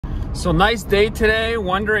So nice day today,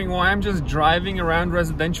 wondering why I'm just driving around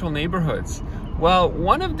residential neighborhoods. Well,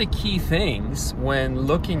 one of the key things when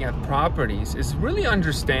looking at properties is really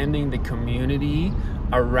understanding the community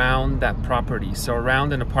around that property, so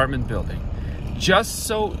around an apartment building. Just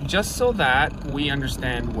so that we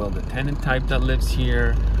understand, well, the tenant type that lives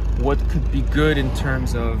here, what could be good in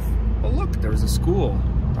terms of, well, look, there's a school,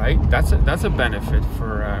 right? That's a benefit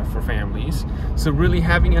for families. So really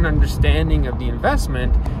having an understanding of the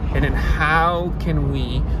investment and then how can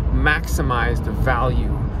we maximize the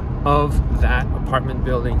value of that apartment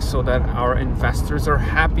building so that our investors are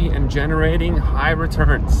happy and generating high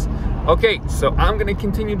returns. Okay, so I'm gonna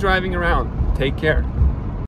continue driving around. Take care.